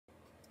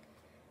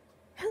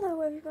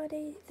Hello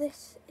everybody,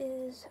 this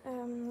is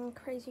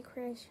Crazy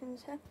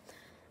Creations here,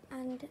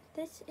 and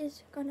this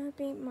is gonna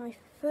be my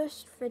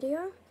first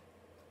video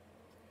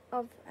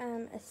of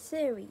a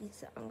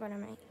series that I'm gonna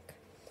make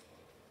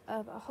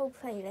of a whole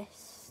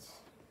playlist,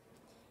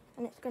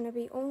 and it's gonna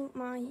be all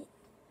my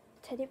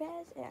teddy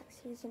bears. It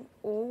actually isn't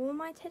all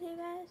my teddy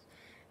bears,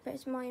 but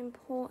it's my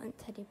important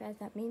teddy bears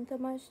that mean the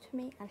most to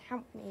me and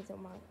help me the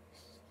most.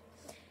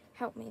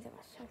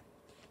 So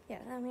yeah,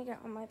 let me get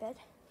on my bed.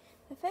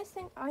 The first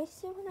thing I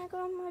see when I go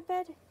on my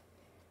bed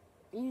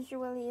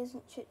usually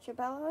isn't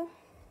Chichabello,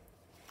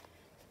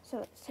 so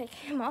let's take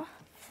him off.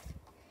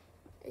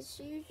 It's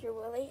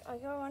usually, I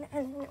go on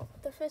and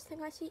the first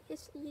thing I see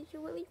is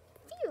usually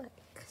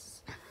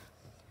Felix.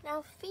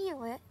 Now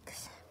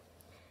Felix,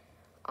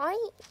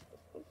 I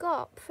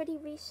got pretty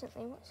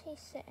recently, what's he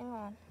sitting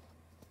on?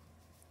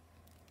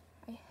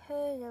 I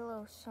heard a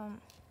little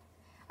something.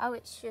 Oh,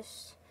 it's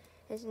just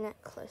his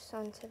necklace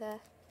onto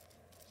there.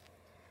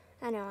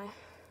 Anyway.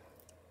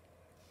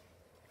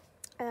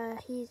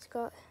 He's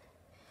got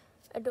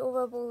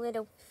adorable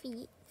little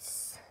feet.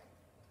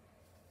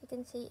 You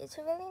can see it's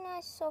a really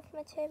nice soft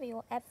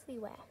material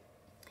everywhere.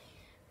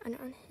 And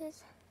on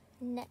his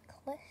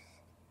necklace,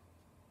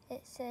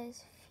 it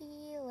says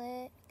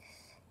Felix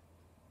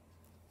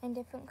in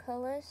different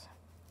colours.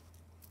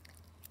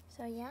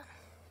 So yeah.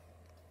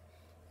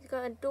 He's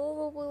got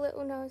adorable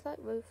little nose like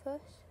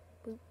Rufus.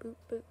 Boop, boop,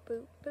 boop,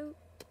 boop, boop.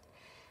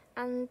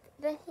 And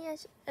then he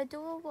has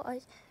adorable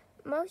eyes.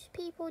 Most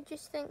people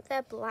just think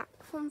they're black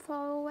from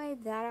far away,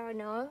 that I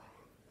know.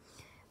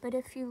 But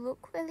if you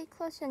look really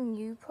close, and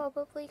you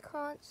probably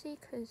can't see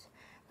because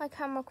my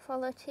camera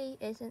quality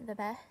isn't the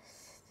best.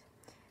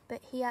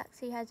 But he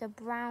actually has a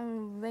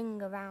brown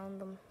ring around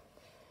them.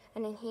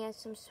 And then he has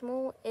some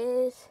small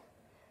ears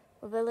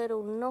with a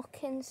little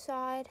knock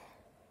inside,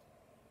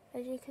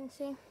 as you can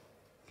see.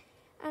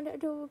 And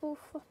adorable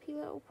floppy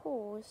little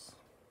paws.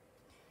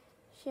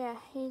 So yeah,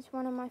 he's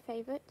one of my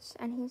favourites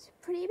and he's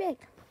pretty big.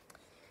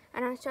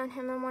 And I've shown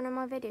him in one of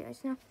my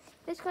videos. Now,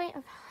 this guy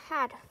I've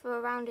had for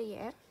around a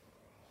year.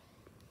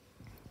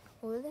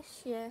 All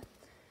this year.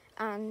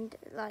 And,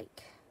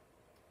 like,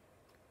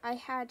 I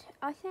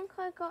think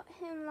I got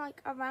him,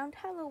 like, around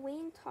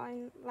Halloween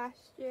time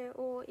last year.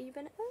 Or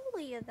even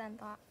earlier than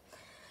that.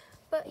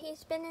 But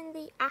he's been in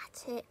the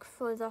attic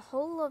for the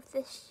whole of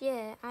this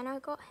year. And I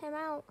got him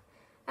out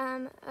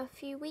a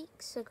few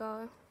weeks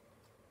ago.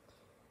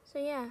 So,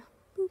 yeah.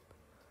 Boop.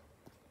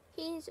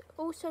 He's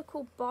also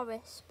called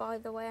Boris, by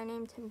the way. I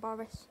named him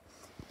Boris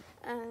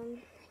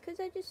because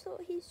I just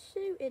thought he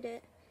suited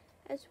it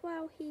as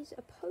well. He's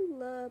a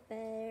polar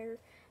bear,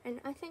 and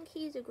I think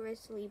he's a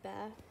grizzly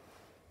bear.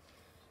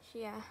 So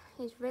yeah,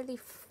 he's really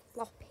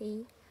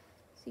floppy.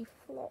 See,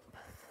 flop,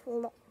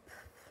 flop,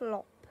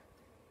 flop.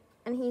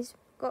 And he's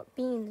got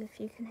beans, if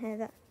you can hear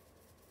that.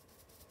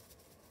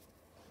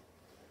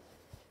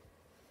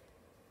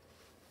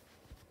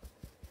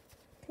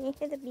 Can you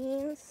hear the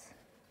beans?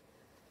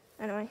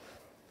 Anyway.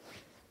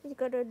 He's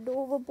got an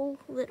adorable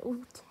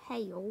little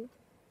tail.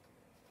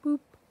 Boop.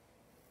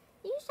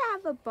 He used to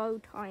have a bow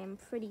tie, I'm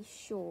pretty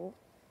sure.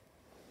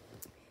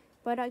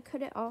 But I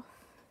cut it off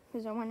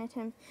because I wanted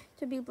him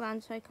to be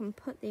bland so I can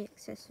put the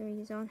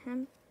accessories on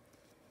him.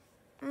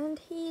 And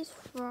he's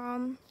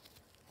from...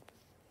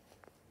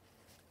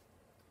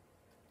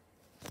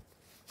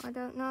 I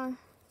don't know.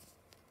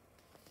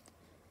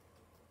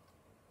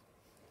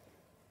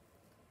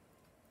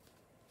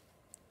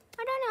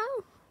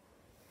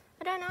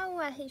 I don't know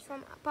where he's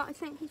from, but I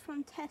think he's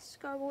from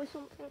Tesco or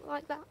something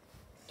like that.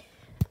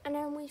 And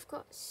then we've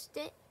got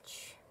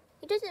Stitch.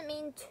 He doesn't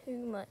mean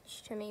too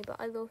much to me, but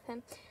I love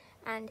him.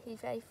 And he's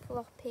very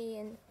floppy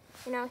and,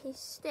 you know, he's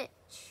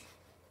Stitch.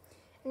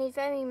 And he's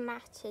very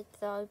matted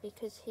though,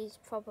 because he's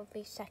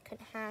probably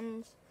second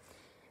hand.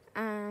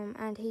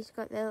 And he's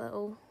got the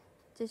little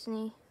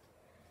Disney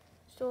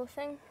store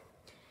thing.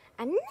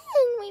 And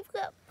then we've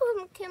got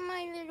Pumpkin,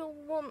 my little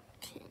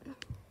Wumpkin.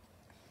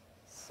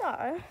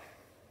 So...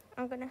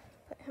 I'm going to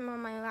put him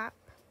on my lap.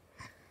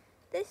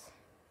 This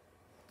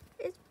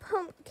is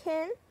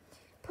Pumpkin.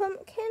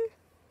 Pumpkin,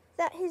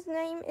 that his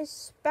name is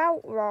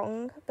spelt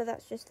wrong, but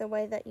that's just the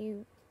way that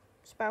you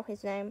spell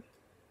his name.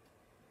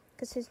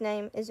 Because his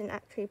name isn't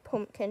actually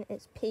Pumpkin,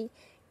 it's P-U-M-K-I-N.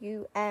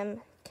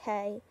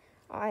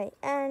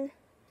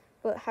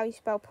 But how you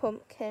spell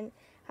pumpkin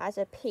has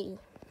a P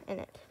in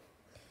it.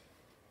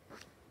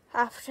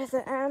 After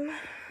the M.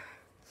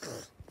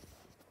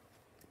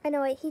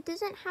 Anyway, he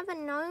doesn't have a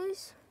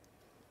nose.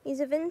 He's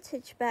a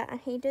vintage bear and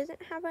he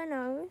doesn't have a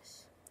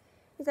nose.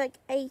 He's like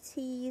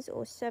 80s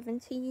or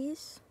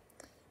 70s.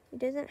 He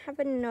doesn't have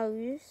a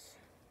nose.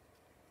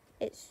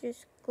 It's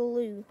just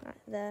glue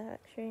right there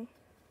actually.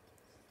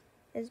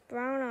 His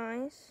brown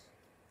eyes.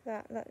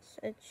 That's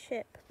a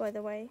chip, by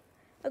the way.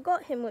 I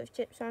got him with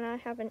chips on, I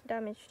haven't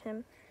damaged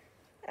him.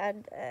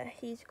 And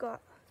he's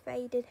got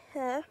faded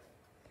hair.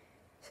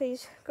 So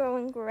he's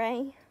going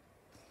grey.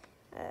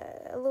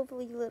 A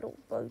lovely little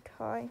bow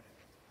tie.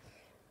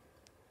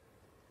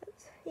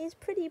 He's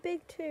pretty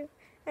big too,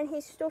 and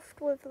he's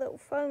stuffed with little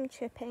foam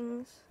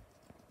chippings.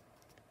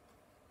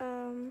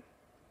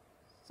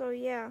 So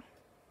yeah.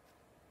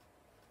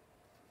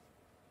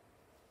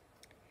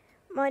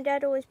 My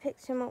dad always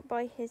picks him up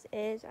by his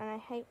ears, and I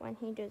hate when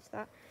he does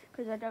that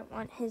because I don't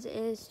want his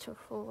ears to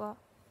fall off.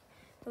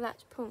 But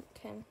that's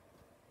Pumpkin.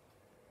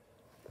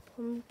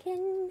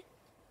 Pumpkin.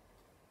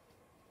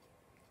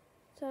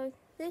 So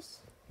this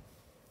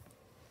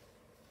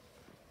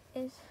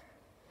is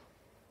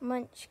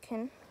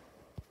Munchkin.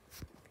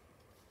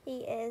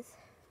 He is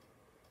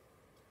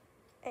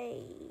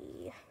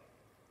a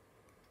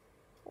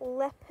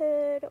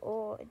leopard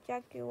or a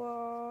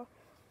jaguar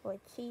or a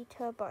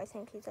cheetah, but I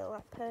think he's a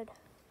leopard.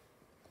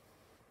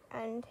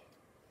 And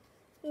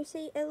you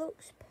see it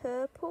looks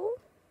purple,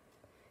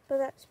 but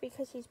that's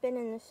because he's been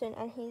in the sun,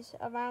 and he's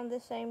around the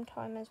same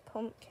time as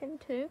Pumpkin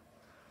too.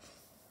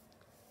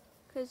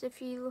 Because if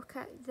you look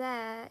at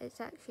there, it's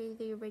actually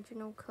the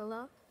original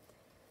colour,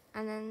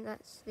 and then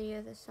that's the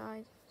other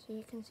side, so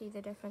you can see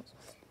the difference.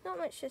 Not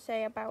much to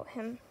say about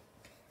him,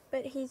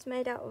 but he's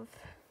made out of,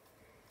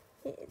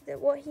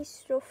 what he's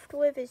stuffed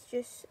with is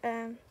just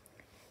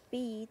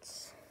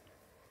beads,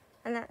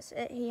 and that's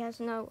it. He has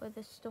no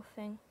other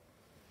stuffing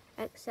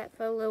except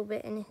for a little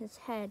bit in his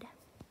head.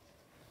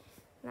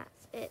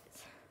 That's it.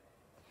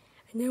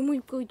 And then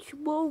we've got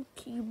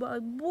Smokey, my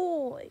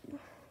boy.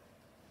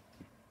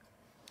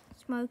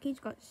 Smokey's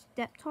got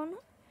stepped on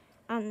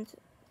and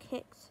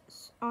kicked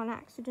on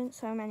accident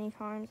so many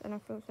times, and I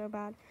feel so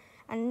bad.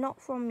 And not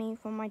from me,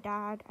 from my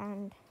dad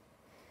and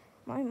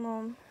my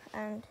mum,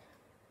 and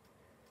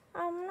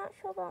I'm not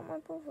sure about my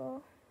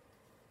brother.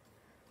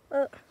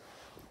 But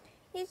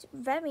he's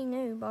very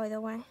new, by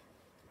the way.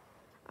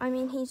 I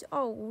mean, he's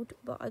old,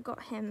 but I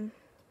got him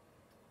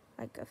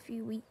like a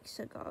few weeks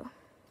ago.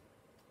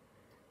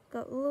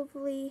 Got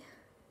lovely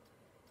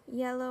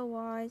yellow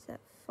eyes that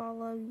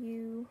follow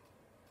you.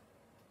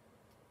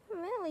 You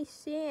can't really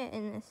see it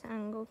in this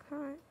angle,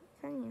 can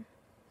you?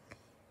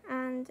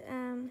 And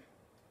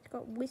it's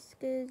got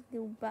whiskers,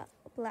 little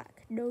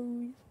black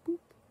nose, boop,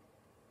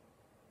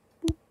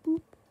 boop,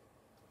 boop,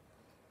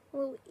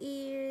 little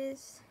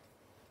ears,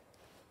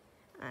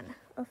 and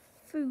a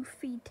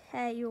foofy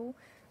tail.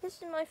 This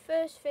is my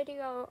first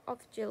video of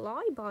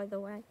July, by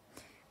the way,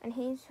 and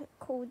he's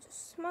called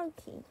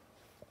Smokey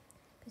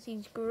because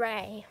he's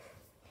grey.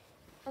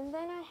 And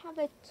then I have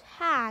a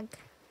tag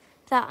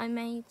that I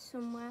made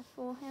somewhere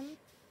for him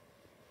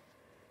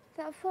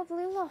that I've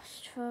probably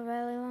lost for a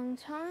really long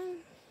time.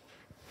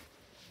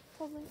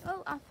 Probably.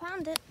 Oh, I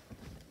found it.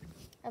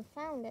 I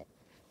found it.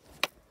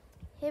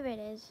 Here it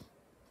is.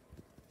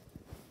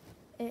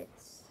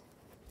 It's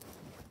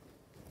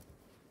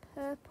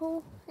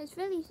purple. It's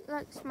really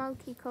like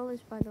smoky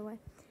colours, by the way.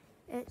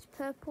 It's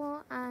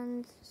purple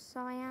and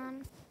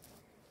cyan,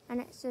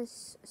 and it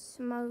says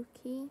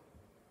smoky,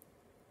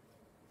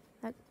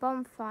 like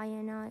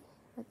bonfire night,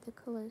 like the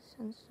colours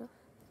and stuff.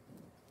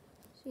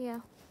 So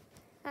yeah,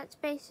 that's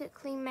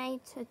basically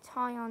made to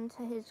tie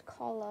onto his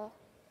collar.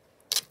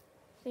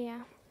 So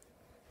yeah,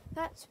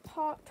 that's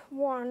part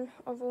one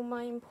of all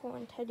my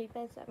important teddy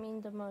bears that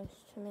mean the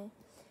most to me.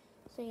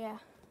 So yeah,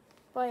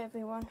 bye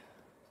everyone.